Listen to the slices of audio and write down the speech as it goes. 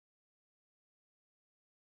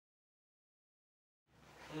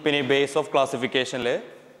പിന്നെ base of ക്ലാസിഫിക്കേഷനിൽ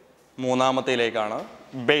മൂന്നാമത്തേലേക്കാണ്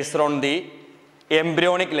based on the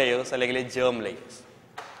embryonic layers അല്ലെങ്കിൽ germ layers.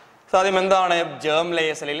 ആദ്യം എന്താണ് ജേം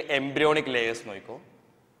ലെയേഴ്സ് അല്ലെങ്കിൽ എംബ്രിയോണിക് ലെയേഴ്സ് നോക്കൂ.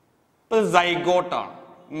 ഇപ്പോൾ സൈഗോട്ടാണ്,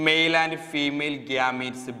 മെയിൽ ആൻഡ് ഫീമെയിൽ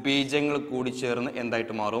ഗ്യാമീറ്റ്സ് ബീജങ്ങൾ കൂടി ചേർന്ന്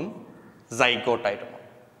എന്തായിട്ട് മാറും? സൈഗോട്ടായിട്ട് മാറും.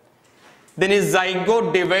 ഇതിന് സൈഗോട്ട്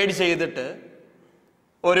ഡിവൈഡ് ചെയ്തിട്ട്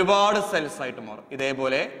ഒരുപാട് സെൽസ് ആയിട്ട് മാറും.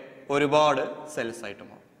 ഇതേപോലെ ഒരുപാട് സെൽസ് ആയിട്ട്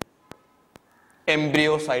മാറും,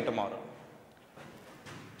 എംബ്രിയോസ് ആയിട്ട് മാറും.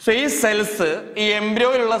 സോ ഈ സെൽസ്, ഈ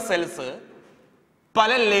എംബ്രിയോയിലുള്ള സെൽസ്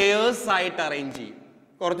പല ലെയേഴ്സ് ആയിട്ട് അറേഞ്ച് ചെയ്യും.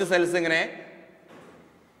 കുറച്ച് സെൽസ് ഇങ്ങനെ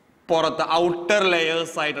പുറത്ത് ഔട്ടർ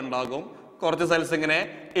ലെയേഴ്സ് ആയിട്ടുണ്ടാകും, കുറച്ച് സെൽസ് ഇങ്ങനെ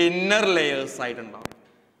ഇന്നർ ലെയേഴ്സ് ആയിട്ടുണ്ടാകും.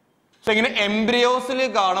 സോ ഇങ്ങനെ എംബ്രിയോസിൽ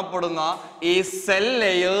കാണപ്പെടുന്ന ഈ cell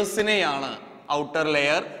ലെയേഴ്സിനെയാണ് outer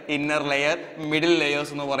layer, inner layer, middle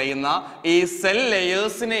layers എന്ന് പറയുന്ന ഈ സെൽ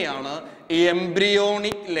ലെയേഴ്സിനെയാണ് ഈ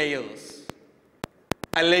എംബ്രിയോണിക് ലെയേഴ്സ്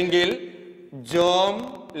അല്ലെങ്കിൽ ജേം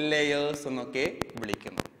ലെയേഴ്സ് എന്നൊക്കെ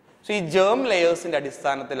വിളിക്കുന്നത്. സോ ഈ ജേം ലെയേഴ്സിന്റെ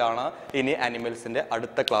അടിസ്ഥാനത്തിലാണ് ഇനി അനിമൽസിന്റെ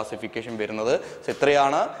അടുത്ത ക്ലാസിഫിക്കേഷൻ വരുന്നത്. സോ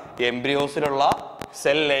ഇത്രയാണ് എംബ്രിയോസിലുള്ള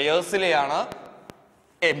സെൽ ലെയേഴ്സിലെയാണ്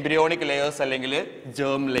എംബ്രിയോണിക് ലെയേഴ്സ് അല്ലെങ്കിൽ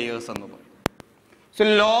ജേം ലെയേഴ്സ് എന്ന് പറയും. സോ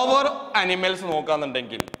ലോവർ അനിമൽസ്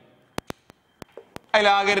നോക്കാന്നുണ്ടെങ്കിൽ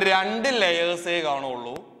അതിലാകെ 2 ലെയേഴ്സേ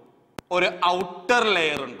കാണുള്ളൂ. ഒരു ഔട്ടർ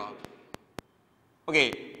ലെയർ ഉണ്ടാകും. ഓക്കെ,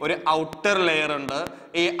 ഒരു ഔട്ടർ ലെയർ ഉണ്ട്.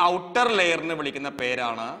 ഈ ഔട്ടർ ലെയറിനെ വിളിക്കുന്ന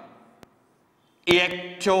പേരാണ്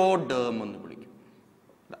എക്ടോഡേം എന്ന് വിളിക്കും.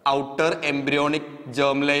 Outer embryonic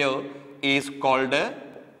germ layer is called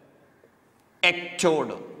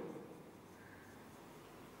ectoderm.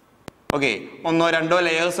 Okay, 1-2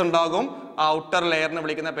 layers ഉണ്ടാകും. ഔട്ടർ ലെയറിനെ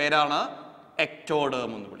വിളിക്കുന്ന പേരാണ്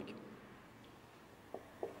എക്ടോഡേം എന്ന് വിളിക്കും.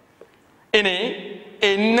 ഇനി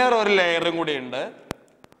ഇന്നർ ഒരു ലെയറും കൂടി ഉണ്ട്.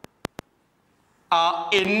 ആ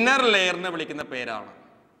ഇന്നർ ലെയറിനെ വിളിക്കുന്ന പേരാണ്,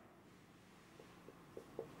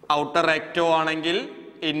 ഔട്ടർ എക്ടോ ആണെങ്കിൽ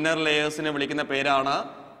ഇന്നർ ലെയേഴ്സിനെ വിളിക്കുന്ന പേരാണ്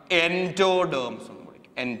എൻഡോഡേംസ് എന്ന്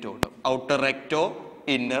വിളിക്കും. Endoderm, outer ecto,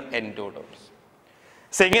 inner എൻഡോഡേംസ്.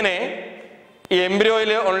 ഇങ്ങനെ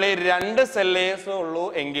എംബ്രിയോയിൽ ഓൺലി 2 സെൽ ലെയേഴ്സ് ഉള്ളൂ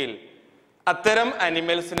എങ്കിൽ അത്തരം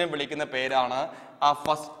അനിമൽസിനെ വിളിക്കുന്ന പേരാണ്, ആ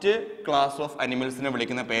ഫസ്റ്റ് ക്ലാസ് ഓഫ് അനിമൽസിനെ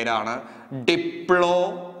വിളിക്കുന്ന പേരാണ്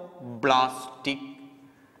ഡിപ്ലോബ്ലാസ്റ്റിക്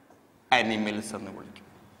animals എന്ന് വിളിക്കും.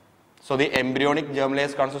 So the embryonic germ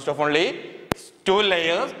layers consist of only 2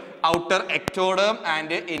 layers, outer ectoderm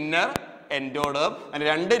and inner endoderm. And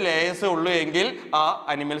 2 layers ഉള്ളൂ എങ്കിൽ ആ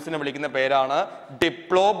അനിമൽസിനെ വിളിക്കുന്ന പേരാണ്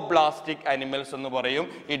ഡിപ്ലോബ്ലാസ്റ്റിക് അനിമൽസ് എന്ന് പറയും.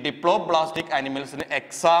 ഈ ഡിപ്ലോബ്ലാസ്റ്റിക് അനിമൽസിന്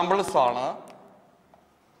എക്സാമ്പിൾസ് ആണ്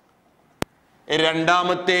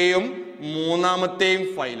രണ്ടാമത്തെയും മൂന്നാമത്തെയും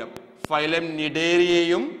ഫൈലം, ഫൈലം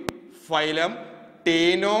നിഡേരിയയും ഫൈലം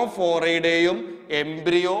ടീനോഫോറയുടെയും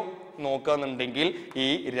എംബ്രിയോ നോക്കാന്നുണ്ടെങ്കിൽ ഈ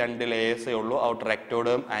 2 ലെയേഴ്സേ ഉള്ളൂ, outer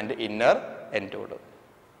ectoderm and inner endoderm.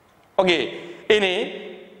 Okay, ഇനി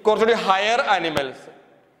കുറച്ചുകൂടി ഹയർ അനിമൽസ്,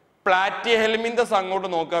 പ്ലാറ്റിഹെൽമിന്തസ് അങ്ങോട്ട്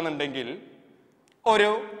നോക്കാന്നുണ്ടെങ്കിൽ ഒരു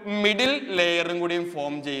മിഡിൽ ലെയറും കൂടിയും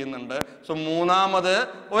ഫോം ചെയ്യുന്നുണ്ട്. സോ മൂന്നാമത്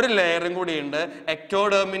ഒരു ലെയറും കൂടി ഉണ്ട്.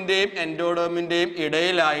 എക്ടോഡേമിന്റെയും എൻഡോഡേമിന്റെയും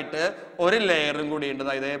ഇടയിലായിട്ട് ഒരു ലെയറും കൂടി ഉണ്ട്.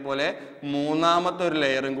 ഇതേപോലെ മൂന്നാമത്തെ ഒരു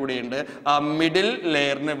ലെയറും കൂടി ഉണ്ട്. ആ മിഡിൽ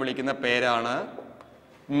ലെയറിനെ വിളിക്കുന്ന പേരാണ്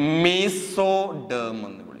മീസോഡേം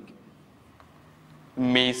എന്ന് വിളിക്കും.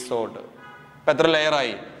 മീസോഡേം. ഇപ്പൊ എത്ര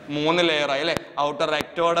ലെയറായി? 3 ലെയറായി അല്ലെ? Outer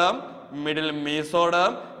ectoderm, middle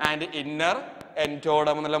mesoderm and inner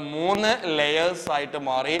endoderm എന്നുള്ള 3 ലെയേഴ്സ് ആയിട്ട്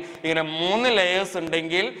മാറി. ഇങ്ങനെ 3 ലെയേഴ്സ്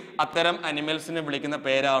ഉണ്ടെങ്കിൽ അത്തരം അനിമൽസിനെ വിളിക്കുന്ന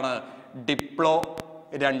പേരാണ് ഡിപ്ലോ.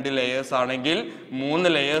 2 ലെയേഴ്സ് ആണെങ്കിൽ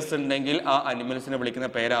 3 ലെയേഴ്സ് ഉണ്ടെങ്കിൽ ആ അനിമൽസിനെ വിളിക്കുന്ന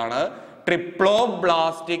പേരാണ്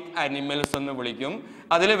ട്രിപ്ലോബ്ലാസ്റ്റിക് അനിമൽസ് എന്ന് വിളിക്കും.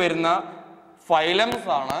 അതിൽ വരുന്ന ഫൈലംസ്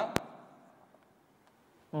ആണ്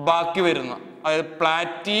ബാക്കി വരുന്ന, അതായത്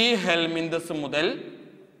പ്ലാറ്റിഹെൽമിന്തസ് മുതൽ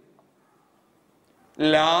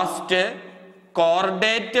ലാസ്റ്റ്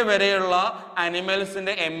കോർഡേറ്റ് വരെയുള്ള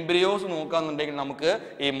അനിമൽസിന്റെ എംബ്രിയോസ് നോക്കാന്നുണ്ടെങ്കിൽ നമുക്ക്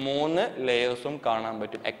ഈ 3 ലെയേഴ്സും കാണാൻ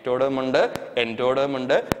പറ്റും. എക്ടോഡേം ഉണ്ട്, എൻഡോഡേം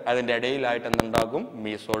ഉണ്ട്, അതിന്റെ ഇടയിലായിട്ട് എന്തുണ്ടാകും?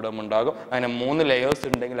 മീസോഡേം ഉണ്ടാകും. അങ്ങനെ 3 ലെയേഴ്സ്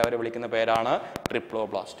ഉണ്ടെങ്കിൽ അവരെ വിളിക്കുന്ന പേരാണ്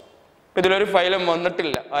ട്രിപ്ലോബ്ലാസ്റ്റ്. ഇതിലൊരു ഫൈലം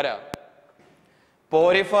വന്നിട്ടില്ല. ആരാ?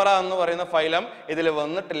 പോരിഫറ എന്ന് പറയുന്ന ഫൈലം ഇതിൽ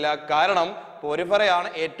വന്നിട്ടില്ല. കാരണം പോരിഫറയാണ്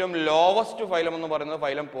ഏറ്റവും ലോവസ്റ്റ് ഫൈലം എന്ന് പറയുന്നത്.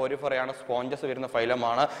 ഫൈലം പോരിഫറയാണ്, സ്പോഞ്ചസ് വരുന്ന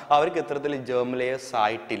ഫൈലമാണ്. അവർക്ക് ഇത്തരത്തിൽ ജേം ലെയേഴ്സ്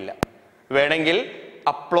ആയിട്ടില്ല. വേണമെങ്കിൽ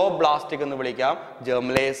അപ്ലോബ്ലാസ്റ്റിക് എന്ന് വിളിക്കാം, ജേം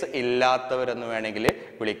ലെയേഴ്സ് ഇല്ലാത്തവരെന്ന് വേണമെങ്കിൽ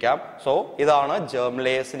വിളിക്കാം. സോ ഇതാണ് ജേം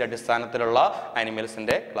ലെയേഴ്സിന്റെ അടിസ്ഥാനത്തിലുള്ള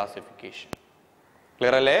അനിമൽസിന്റെ ക്ലാസിഫിക്കേഷൻ.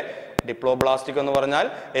 ക്ലിയർ അല്ലേ? ഡിപ്ലോബ്ലാസ്റ്റിക് എന്ന് പറഞ്ഞാൽ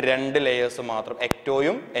 2 ലെയേഴ്സ് മാത്രം,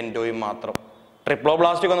 എക്ടോയും എൻഡോയും മാത്രം.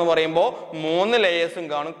 ട്രിപ്ലോബ്ലാസ്റ്റിക് എന്ന് പറയുമ്പോൾ 3 ലെയേഴ്സും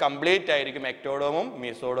കാണും, കംപ്ലീറ്റ് ആയിരിക്കും. എക്ടോഡോമും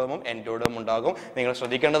മീസോഡോമും എൻഡോഡോമും ഉണ്ടാകും. നിങ്ങൾ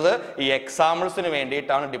ശ്രദ്ധിക്കേണ്ടത് ഈ എക്സാമ്പിൾസിന്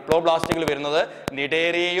വേണ്ടിയിട്ടാണ് ഡിപ്ലോബ്ലാസ്റ്റിക്കിൽ വരുന്നത്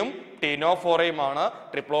നിഡേറിയയും ടീനോഫോറയുമാണ്.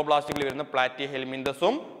 ട്രിപ്ലോബ്ലാസ്റ്റിക്കിൽ വരുന്ന പ്ലാറ്റി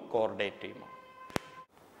ഹെൽമിന്തസും കോർഡേറ്റയുമാണ്.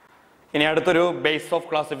 ഇനി അടുത്തൊരു ബേസ് ഓഫ്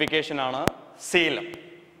ക്ലാസിഫിക്കേഷൻ ആണ് സീലം.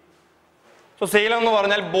 സോ സീലം എന്ന്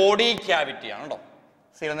പറഞ്ഞാൽ ബോഡി ക്യാവിറ്റി ആണ് കേട്ടോ.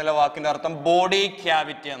 സീലം എന്നുള്ള വാക്കിന്റെ അർത്ഥം ബോഡി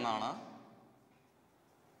ക്യാവിറ്റി എന്നാണ്.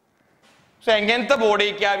 സോ എങ്ങനത്തെ ബോഡി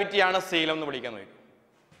ക്യാവിറ്റിയാണ് സീലം എന്ന് വിളിക്കാൻ നോക്കും.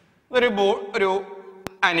 ഒരു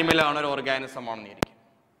അനിമലാണ്, ഒരു ഓർഗാനിസം ആണെന്ന് ഇരിക്കും.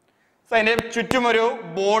 സോ അതിന്റെ ചുറ്റും ഒരു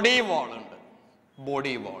ബോഡി വാൾ ഉണ്ട്.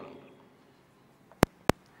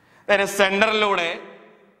 അതിന്റെ സെന്ററിലൂടെ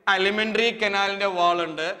അലിമെന്ററി കനാലിന്റെ വാൾ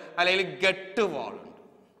ഉണ്ട്, അല്ലെങ്കിൽ ഗട്ട് വാൾ ഉണ്ട്.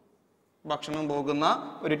 ഭക്ഷണം പോകുന്ന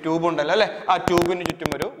ഒരു ട്യൂബ് ഉണ്ടല്ലോ അല്ലെ, ആ ട്യൂബിന്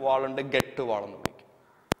ചുറ്റും ഒരു വാൾ ഉണ്ട്, ഗട്ട് വാൾ എന്ന് വിളിക്കും.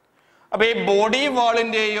 അപ്പൊ ഈ ബോഡി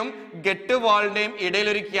വാളിന്റെയും ഗട്ട് വാളിന്റെയും ഇടയിൽ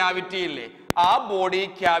ഒരു ക്യാവിറ്റി ഇല്ലേ, ആ ബോഡി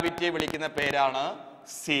ക്യാവിറ്റിയെ വിളിക്കുന്ന പേരാണ്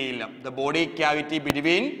coelom. The body cavity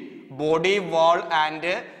between body wall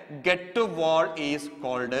and gut wall is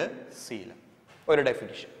called coelom. ഒരു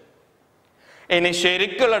ഡെഫിനിഷൻ. ഇനി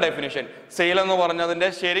ശരിക്കുള്ള ഡെഫിനിഷൻ, സീലം എന്ന് പറഞ്ഞതിന്റെ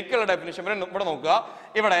ശരിക്കുള്ള ഡെഫിനിഷൻ ഇവിടെ നോക്കുക.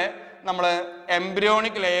 ഇവിടെ നമ്മൾ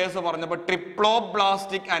എംബ്രിയോണിക് ലെയേഴ്സ് പറഞ്ഞപ്പോൾ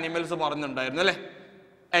ട്രിപ്ലോബ്ലാസ്റ്റിക് അനിമൽസ് പറഞ്ഞിട്ടുണ്ടായിരുന്നു അല്ലെ.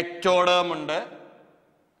 എക്ടോഡേം ഉണ്ട്,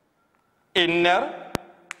 ഇന്നർ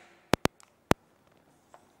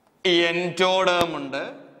എൻഡോഡേം ഉണ്ട്,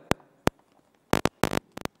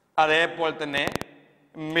 അതേപോലെ തന്നെ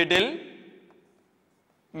മിഡിൽ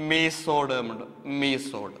മീസോഡേം ഉണ്ട്.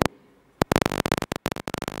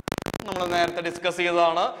 നമ്മൾ നേരത്തെ ഡിസ്കസ്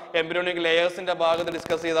ചെയ്തതാണ്, എംബ്രിയോണിക് ലെയേഴ്സിന്റെ ഭാഗത്ത്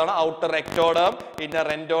ഡിസ്കസ് ചെയ്തതാണ്. Outer ectoderm, inner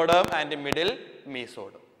endoderm and middle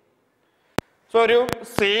mesoderm. So ഒരു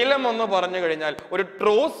സീലം എന്ന് പറഞ്ഞു കഴിഞ്ഞാൽ, ഒരു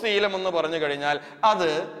ട്രൂ സീലം എന്ന് പറഞ്ഞു കഴിഞ്ഞാൽ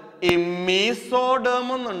അത് ഈ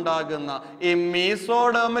മീസോഡേമുണ്ടാകുന്ന, ഈ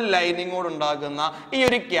മീസോഡേമൽ ലൈനിങ്ങോട് ഉണ്ടാകുന്ന ഈ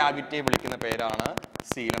ഒരു ക്യാവിറ്റിയെ വിളിക്കുന്ന പേരാണ്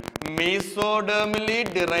സീലം. മീസോഡേമലി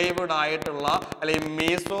ഡിറൈവ്ഡ് ആയിട്ടുള്ള അല്ലെങ്കിൽ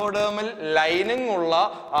മീസോഡേമൽ ലൈനിങ് ഉള്ള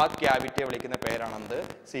ആ ക്യാവിറ്റിയെ വിളിക്കുന്ന പേരാണ്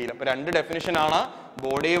സീലം. 2 ഡെഫിനിഷൻ ആണ്.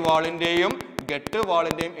 ബോഡി വാളിന്റെയും ഗട്ട്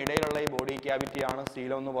വാളിന്റെയും ഇടയിലുള്ള ഈ ബോഡി ക്യാവിറ്റി ആണ്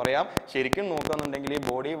സീലം എന്ന് പറയാം. ശരിക്കും നോക്കുകയാണെന്നുണ്ടെങ്കിൽ ഈ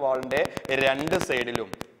ബോഡി വാളിന്റെ 2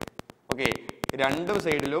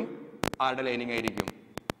 സൈഡിലും ആരുടെ ലൈനിങ് ആയിരിക്കും?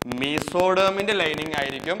 മീസോഡേമിന്റെ ലൈനിങ്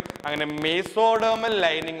ആയിരിക്കും. അങ്ങനെ മീസോഡേമൽ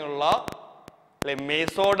ലൈനിങ് ഉള്ള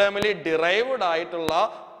മീസോഡേമലി ഡിറൈവ്ഡ് ആയിട്ടുള്ള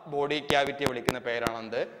ബോഡി ക്യാവിറ്റിയെ വിളിക്കുന്ന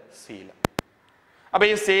പേരാണ് സീലം. അപ്പൊ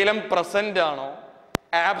ഈ സീലം പ്രസന്റ് ആണോ,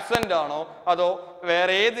 ആബ്സെന്റ് ആണോ, അതോ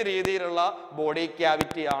വേറെ ഏത് രീതിയിലുള്ള ബോഡി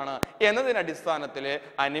ക്യാവിറ്റി ആണ് എന്നതിന്റെ അടിസ്ഥാനത്തിൽ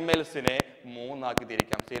അനിമൽസിനെ 3 ആക്കി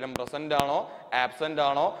തിരിക്കാം. സീലം പ്രസന്റ് ആണോ, ആബ്സെന്റ്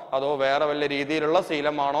ആണോ, അതോ വേറെ വല്ല രീതിയിലുള്ള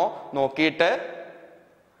സീലമാണോ നോക്കിയിട്ട്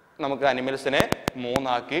നമുക്ക് അനിമൽസിനെ 3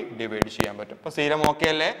 ആക്കി ഡിവൈഡ് ചെയ്യാൻ പറ്റും. അപ്പൊ സീലം ഓക്കെ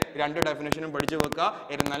അല്ലേ? 2 ഡെഫിനിഷനും പഠിച്ചു വെക്കുക.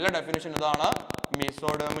 ഒരു നല്ല ഡെഫിനിഷൻ ഇതാണ്,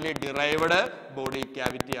 മീസോഡേമലി ഡിറൈവ്ഡ് ബോഡി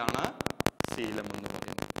ക്യാവിറ്റി ആണ് സീലം എന്ന്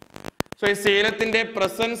പറയുന്നത്. സോ ഈ സീലത്തിന്റെ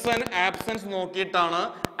പ്രസൻസ് ആൻഡ് ആബ്സെൻസ് നോക്കിയിട്ടാണ്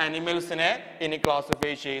അനിമൽസിനെ ഇനി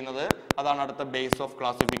ക്ലാസിഫൈ ചെയ്യുന്നത്. അതാണ് അടുത്ത ബേസ് ഓഫ്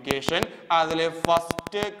ക്ലാസിഫിക്കേഷൻ. അതിലെ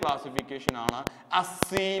ഫസ്റ്റ് ക്ലാസിഫിക്കേഷൻ ആണ്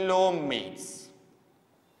അസീലോമേറ്റ്സ്.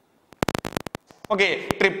 ഓക്കെ,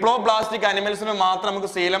 ട്രിപ്ലോബ്ലാസ്റ്റിക് അനിമൽസിന് മാത്രം നമുക്ക്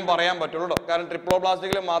സീലം പറയാൻ പറ്റുള്ളൂ. കാരണം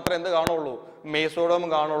ട്രിപ്ലോബ്ലാസ്റ്റിക്കിൽ മാത്രമേ എന്ത് കാണുള്ളൂ? മീസോഡേം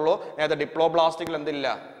കാണുള്ളൂ. നേരത്തെ ഡിപ്ലോബ്ലാസ്റ്റിക്കിൽ എന്തില്ല?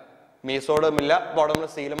 മീസോഡേം ഇല്ല. അപ്പോൾ അവിടെ നമ്മൾ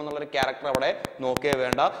സീലം എന്നുള്ളൊരു ക്യാരക്ടർ അവിടെ നോക്കിയേ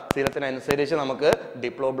വേണ്ട. സീലത്തിനനുസരിച്ച് നമുക്ക്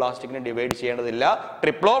ഡിപ്ലോബ്ലാസ്റ്റിക്കിനെ ഡിവൈഡ് ചെയ്യേണ്ടതില്ല.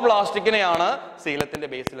 ട്രിപ്ലോബ്ലാസ്റ്റിക്കിനെയാണ് സീലത്തിന്റെ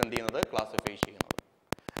ബേസിൽ എന്ത് ചെയ്യുന്നത്? ക്ലാസിഫൈ ചെയ്യുന്നത്.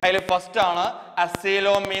 അതിൽ ഫസ്റ്റ് ആണ്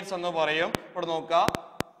അസീലോമീറ്റ്സ് എന്ന് പറയും. ഇവിടെ നോക്കുക,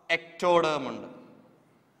 എക്ടോഡേം ഉണ്ട്.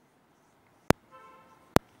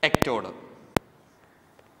 എക്ടോഡേം,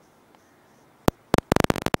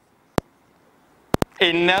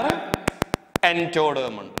 ഇന്നർ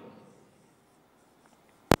എൻഡോഡേം ഉണ്ട്.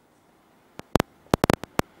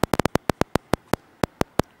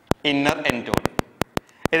 Inner endoderm.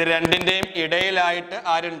 ഇത് രണ്ടിന്റെയും ഇടയിലായിട്ട്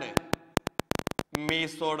ആരുണ്ട്?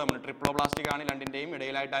 മീസോഡേം ഉണ്ട്. ട്രിപ്ലോബ്ലാസ്റ്റിക് ആണ്. രണ്ടിന്റെയും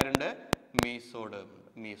ഇടയിലായിട്ട് ആരുണ്ട്? മീസോഡേം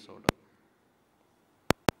ഉണ്ട്. മീസോഡേം.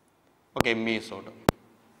 Okay, mesoderm.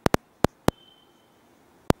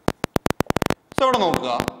 സോ ഇവിടെ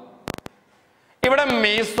നോക്കുക, ഇവിടെ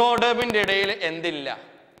മീസോഡേമിന്റെ ഇടയിൽ എന്തില്ല?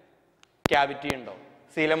 ക്യാവിറ്റി ഉണ്ടോ?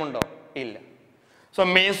 സീലമുണ്ടോ? ഇല്ല. സോ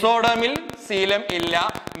മീസോഡേമിൽ സീലം ഇല്ല.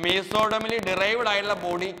 മീസോഡേമിൽ ഡിറൈവ്ഡ് ആയിട്ടുള്ള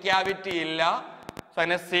ബോഡി ക്യാവിറ്റി ഇല്ല. സോ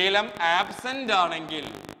അങ്ങനെ സീലം ആബ്സെന്റ് ആണെങ്കിൽ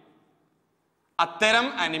അത്തരം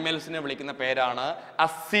അനിമൽസിനെ വിളിക്കുന്ന പേരാണ്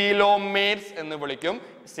അസീലോമേറ്റ്സ് എന്ന് വിളിക്കും.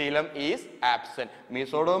 Coelom is absent.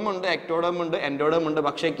 മീസോഡേം ഉണ്ട്, എക്ടോഡേം ഉണ്ട്, എൻഡോഡേം ഉണ്ട്.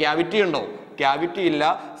 പക്ഷേ ക്യാവിറ്റി ഉണ്ടോ? ക്യാവിറ്റി ഇല്ല,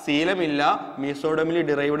 സീലം ഇല്ല. മീസോഡേമിൽ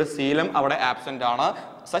ഡിറൈവ്ഡ് സീലം അവിടെ ആബ്സെന്റ് ആണ്.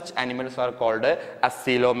 സച്ച് അനിമൽസ് ആർ കോൾഡ്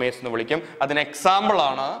അസീലോമേറ്റ്സ് എന്ന് വിളിക്കും. അതിന് എക്സാമ്പിൾ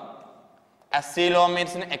ആണ്,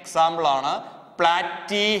 അസീലോമേറ്റ്സിന് എക്സാമ്പിൾ ആണ്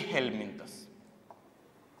പ്ലാറ്റിഹെൽമിന്തസ്.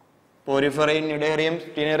 പോരിഫെറയും നിഡേറിയം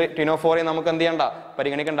ടിനോഫോറിയും നമുക്ക് എന്ത് ചെയ്യണ്ട,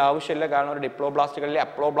 പരിഗണിക്കേണ്ട ആവശ്യമില്ല. കാരണം ഒരു ഡിപ്ലോബ്ലാസ്റ്റുകളിൽ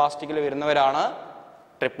അപ്ലോബ്ലാസ്റ്റിക്കിൽ വരുന്നവരാണ്.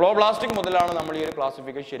 ട്രിപ്ലോബ്ലാസ്റ്റിക് മുതലാണ് നമ്മൾ ഈ ഒരു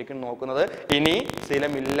ക്ലാസിഫിക്കേഷൻ ശരിക്കും നോക്കുന്നത്. ഇനി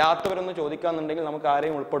സീലം ഇല്ലാത്തവരൊന്ന് ചോദിക്കാന്നുണ്ടെങ്കിൽ നമുക്ക്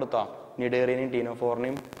ആരെയും ഉൾപ്പെടുത്താം, നിഡേറിയനെയും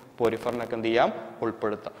ടിനോഫോറിനെയും പോരിഫറിനൊക്കെ എന്ത് ചെയ്യാം,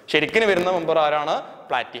 ഉൾപ്പെടുത്താം. ശരിക്കും വരുന്ന മെമ്പർ ആരാണ്?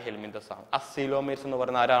 പ്ലാറ്റിഹെൽമിന്തസ് ആണ്. അസീലോമേറ്റ്സ് എന്ന്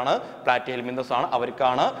പറയുന്ന ആരാണ്? പ്ലാറ്റിഹെൽമിന്തസ് ആണ്.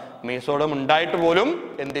 അവർക്കാണ് മീസോഡം ഉണ്ടായിട്ട് പോലും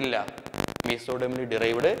എന്തില്ല, മീസോഡമിൽ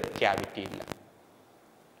ഡിറൈവ്ഡ് ക്യാവിറ്റി ഇല്ല.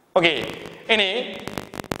 ഓക്കെ, ഇനി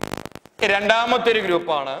രണ്ടാമത്തെ ഒരു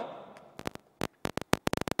ഗ്രൂപ്പാണ്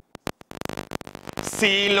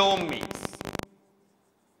സീലോമീറ്റ്സ്.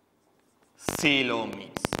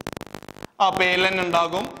 സീലോമീറ്റ്സ് ആ പേരിൽ തന്നെ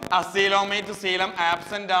ഉണ്ടാകും. അസീലോമീറ്റ് സീലം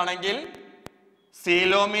ആബ്സെന്റ് ആണെങ്കിൽ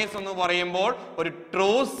സീലോമീറ്റ്സ് എന്ന് പറയുമ്പോൾ ഒരു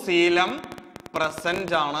ട്രൂ സീലം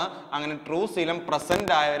പ്രസന്റ് ആണ്. അങ്ങനെ ട്രൂ സീലം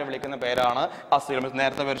പ്രസന്റ് ആയവരെ വിളിക്കുന്ന പേരാണ് അസീലോമീറ്റ്സ്.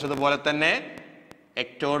 നേരത്തെ വരച്ചതുപോലെ തന്നെ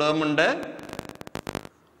എക്ടോഡേം ഉണ്ട്.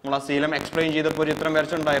 നമ്മൾ ആ സീലം എക്സ്പ്ലെയിൻ ചെയ്തപ്പോൾ ഒരു ചിത്രം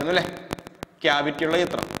വരച്ചിട്ടുണ്ടായിരുന്നു അല്ലേ, ക്യാവിറ്റി ഉള്ള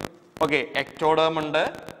ചിത്രം. ഓക്കെ, എക്ടോഡേം ഉണ്ട്,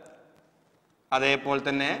 അതേപോലെ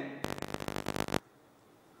തന്നെ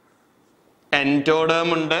എൻഡോഡേം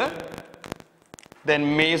ഉണ്ട്, ദെൻ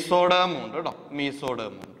മീസോഡേം ഉണ്ട് കേട്ടോ,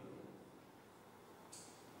 മീസോഡേം ഉണ്ട്.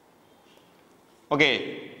 ഓക്കെ,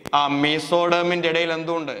 ആ മീസോഡേമിന്റെ ഇടയിൽ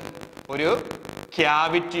എന്തുണ്ട്, ഒരു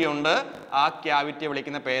ക്യാവിറ്റി ഉണ്ട്. ആ ക്യാവിറ്റിയെ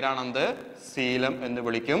വിളിക്കുന്ന പേരാണ് എന്ത്, സീലം എന്ന്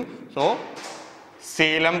വിളിക്കും. സോ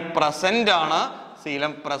സീലം പ്രസന്റ് ആണ്.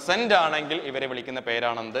 സീലം പ്രസന്റ് ആണെങ്കിൽ ഇവരെ വിളിക്കുന്ന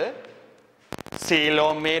പേരാണെന്ത്,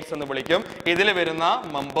 സീലോമേറ്റ്സ് എന്ന് വിളിക്കും. ഇതിൽ വരുന്ന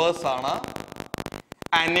മെമ്പേഴ്സ് ആണ്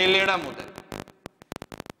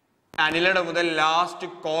അനിലിഡ മുതൽ ലാസ്റ്റ്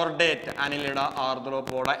കോർഡേറ്റ്, അനിലിഡ,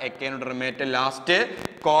 ആർദ്രോപോഡ, എക്കൈനോഡെർമേറ്റ്, ലാസ്റ്റ്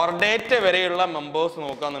കോർഡേറ്റ് വരെയുള്ള മെമ്പേഴ്സ്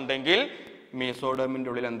നോക്കാന്നുണ്ടെങ്കിൽ മീസോഡേമിന്റെ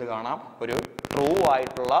ഉള്ളിൽ എന്ത് കാണാം, ഒരു ട്രൂ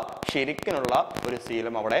ആയിട്ടുള്ള ശരിക്കിനുള്ള ഒരു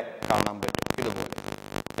സീലം അവിടെ കാണാൻ പറ്റും. ഇതുപോലെ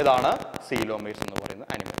ഇതാണ് സീലോമേറ്റ്സ് എന്ന് പറയുന്ന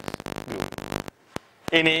അനിമൽസ് ഗ്രൂപ്പ്.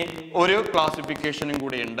 ഇനി ഒരു ക്ലാസിഫിക്കേഷനും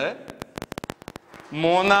കൂടി ഉണ്ട്.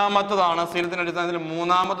 മൂന്നാമത്തതാണ് സീലത്തിന്റെ അടിസ്ഥാനത്തിൽ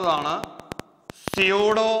മൂന്നാമത്തതാണ്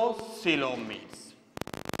സ്യൂഡോസീലോമേറ്റ്സ്.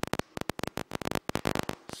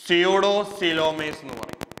 സ്യൂഡോസീലോമേറ്റ്സ് എന്ന്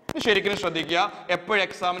പറയും. ഇത് ശരിക്കും ശ്രദ്ധിക്കുക, എപ്പോഴും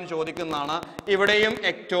എക്സാമിന് ചോദിക്കുന്നതാണ്. ഇവിടെയും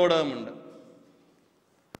എക്ടോഡേം ഉണ്ട്.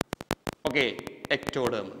 ഓക്കെ,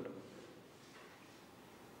 എക്ടോഡേം ഉണ്ട്.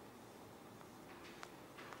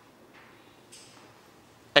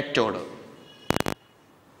 എക്ടോഡേം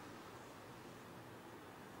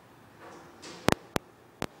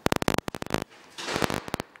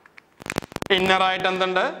ഇന്നറായിട്ട്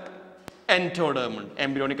എന്തുണ്ട്, എൻഡോഡേം ഉണ്ട്.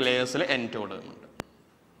 എംബ്രിയോണിക് ലെയേഴ്സിൽ എൻഡോഡേം ഉണ്ട്.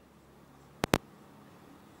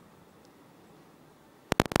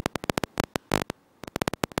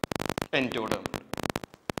 എൻഡോഡേം ഉണ്ട്.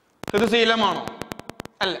 ഇത് സീലമാണോ?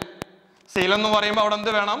 അല്ല. സീലം എന്ന് പറയുമ്പോൾ അവിടെ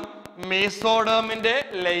എന്ത് വേണം, മീസോഡേമിന്റെ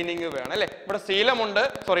ലൈനിങ് വേണം അല്ലെ. ഇവിടെ സീലമുണ്ട്,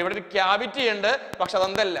 സോറി ഇവിടെ ഒരു ക്യാവിറ്റി ഉണ്ട്, പക്ഷെ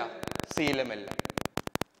അതെന്തല്ല, സീലമല്ല.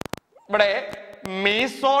 ഇവിടെ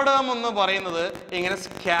മീസോഡേം എന്ന് പറയുന്നത് ഇങ്ങനെ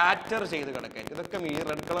സ്കാറ്റർ ചെയ്ത് കിടക്കാൻ. ഇതൊക്കെ ഈ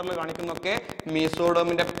റെഡ് കളറിൽ കാണിക്കുന്നൊക്കെ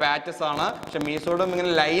മീസോഡേമിന്റെ പാറ്റസ് ആണ്. പക്ഷെ മീസോഡേം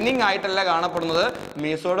ഇങ്ങനെ ലൈനിങ് ആയിട്ടല്ല കാണപ്പെടുന്നത്.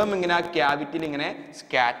 മീസോഡേം ഇങ്ങനെ ആ ക്യാവിറ്റിയിൽ ഇങ്ങനെ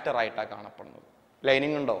സ്കാറ്റർ ആയിട്ടാണ് കാണപ്പെടുന്നത്.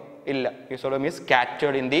 ലൈനിങ് ഉണ്ടോ? ഇല്ല. Mesoderm is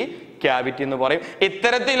scattered in the cavity എന്ന് പറയും.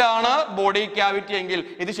 ഇത്തരത്തിലാണ് ബോഡി ക്യാവിറ്റി എങ്കിൽ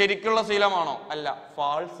ഇത് ശരിക്കുള്ള സീലമാണോ? അല്ല,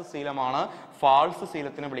 ഫാൾസ് സീലമാണ്. ഫാൾസ്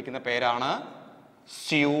സീലത്തിന് വിളിക്കുന്ന പേരാണ്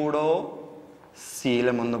സ്യൂഡോ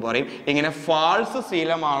സീലം എന്ന് പറയും. ഇങ്ങനെ ഫാൾസ്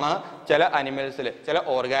സീലമാണ് ചില അനിമൽസിൽ, ചില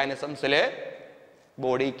ഓർഗാനിസംസില്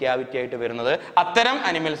ബോഡി ക്യാവിറ്റി ആയിട്ട് വരുന്നത്. അത്തരം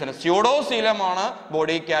അനിമൽസിന് സ്യൂഡോസീലമാണ്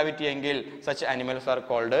ബോഡി ക്യാവിറ്റി എങ്കിൽ സച്ച് അനിമൽസ് ആർ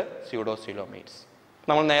കോൾഡ് സ്യൂഡോസീലോമേറ്റ്സ്.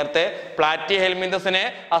 നമ്മൾ നേരത്തെ പ്ലാറ്റിഹെൽമിന്തസിനെ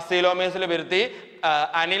അസീലോമേറ്റ്സിൽ വരുത്തി,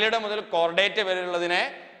 അനിലിഡ മുതൽ കോർഡേറ്റ് വരെയുള്ളതിനെ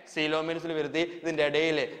സീലോമേറ്റ്സിൽ വരുത്തി. ഇതിന്റെ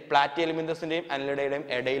ഇടയിൽ പ്ലാറ്റിഹെൽമിന്തസിന്റെയും അനിലിഡയുടെയും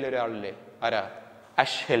ഇടയിൽ ഒരാളില്ലേ, ആരാ?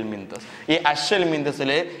 അഷ്ഹെൽമിന്തസ്. ഈ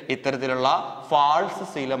അഷ്ഹെൽമിന്തസില് ഇത്തരത്തിലുള്ള ഫാൾസ്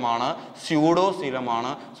സീലമാണ്,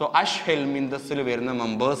 സ്യൂഡോസീലമാണ്. സോ അഷ്ഹെൽമിന്തസിൽ വരുന്ന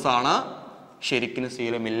മെമ്പേഴ്സ് ആണ് ശരിക്കും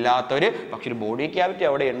സീലമില്ലാത്തവര്. പക്ഷെ ഒരു ബോഡി ക്യാവിറ്റി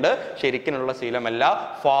അവിടെയുണ്ട്, ശരിക്കിനുള്ള സീലമല്ല,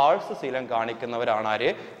 ഫാൾസ് സീലം കാണിക്കുന്നവരാണ് ആര്?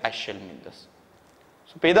 അഷ്ഹെൽമിന്തസ്.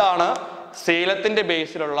 അപ്പൊ ഇതാണ് സീലത്തിന്റെ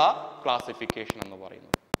ബേസിലുള്ള ക്ലാസിഫിക്കേഷൻ എന്ന്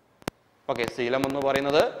പറയുന്നത്. ഓക്കെ, സീലം എന്ന്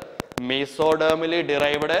പറയുന്നത് മീസോഡേമിലി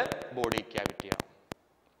ഡിറൈവ്ഡ് ബോഡി ക്യാവിറ്റിയാണ്.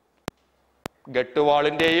 ഗട്ട്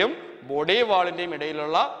വാളിന്റെയും ബോഡി വാളിന്റെയും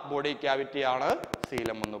ഇടയിലുള്ള ബോഡി ക്യാവിറ്റിയാണ്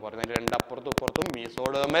സീലം എന്ന് പറയുന്നത്. അതിന്റെ രണ്ടപ്പുറത്തും ഇപ്പുറത്തും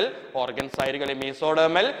മീസോഡേമൽ ഓർഗൻസ് ആയിരിക്കും, അല്ലെങ്കിൽ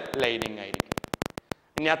മീസോഡേമൽ ലൈനിങ് ആയിരിക്കും.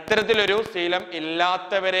 ഇനി അത്തരത്തിലൊരു സീലം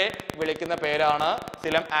ഇല്ലാത്തവരെ വിളിക്കുന്ന പേരാണ്,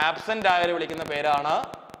 സീലം ആബ്സെന്റ് ആയവരെ വിളിക്കുന്ന പേരാണ്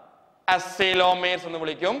അസീലോമേറ്റ്സ് എന്ന്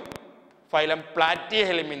വിളിക്കും. ഫൈലം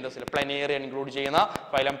പ്ലാറ്റിഹെൽമിന്തസിൽ പ്ലനേറിയ ഇൻക്ലൂഡ് ചെയ്യുന്ന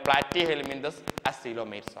ഫൈലം പ്ലാറ്റിഹെൽമിന്തസ്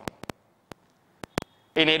അസീലോമേറ്റ്സ് ആണ്.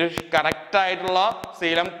 ഇനി ഒരു കറക്റ്റ് ആയിട്ടുള്ള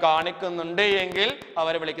സീലം കാണിക്കുന്നുണ്ട് എങ്കിൽ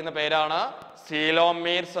അവരെ വിളിക്കുന്ന പേരാണ്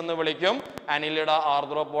സീലോമീർസ് എന്ന് വിളിക്കും. അനിലിഡ,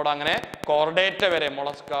 ആർദ്രോപോഡ അങ്ങനെ കോർഡേറ്റ വരെ,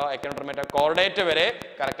 മൊളസ്ക, എക്കനോഡർമേറ്റ, കോർഡേറ്റ വരെ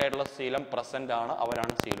കറക്റ്റ് ആയിട്ടുള്ള സീലം പ്രസന്റ് ആണ്.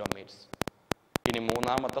 അവരാണ് സീലോമീർസ്. ഇനി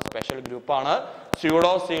മൂന്നാമത്തെ സ്പെഷ്യൽ ഗ്രൂപ്പാണ്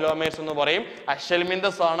സ്യൂഡോ സീലോമീർസ് എന്ന് പറയും.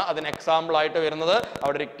 അഷൽമിന്തസ് ആണ് അതിന് എക്സാമ്പിൾ ആയിട്ട് വരുന്നത്.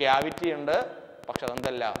 അവിടെ ഒരു ക്യാവിറ്റി ഉണ്ട്, പക്ഷെ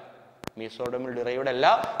അതെന്തല്ല, മീസോഡോമിൽ ഡിറൈവ്ഡ് അല്ല.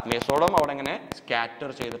 മീസോഡോം അവിടെ ഇങ്ങനെ സ്കാറ്റർ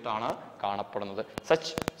ചെയ്തിട്ടാണ് കാണപ്പെടുന്നത്.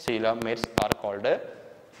 Such സീലോമീർസ് are called,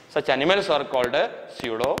 such animals are called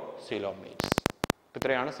pseudo സീലോമീർസ്.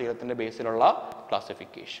 ഇത്രയാണ് സീലത്തിന്റെ ബേസിലുള്ള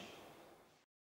ക്ലാസിഫിക്കേഷൻ.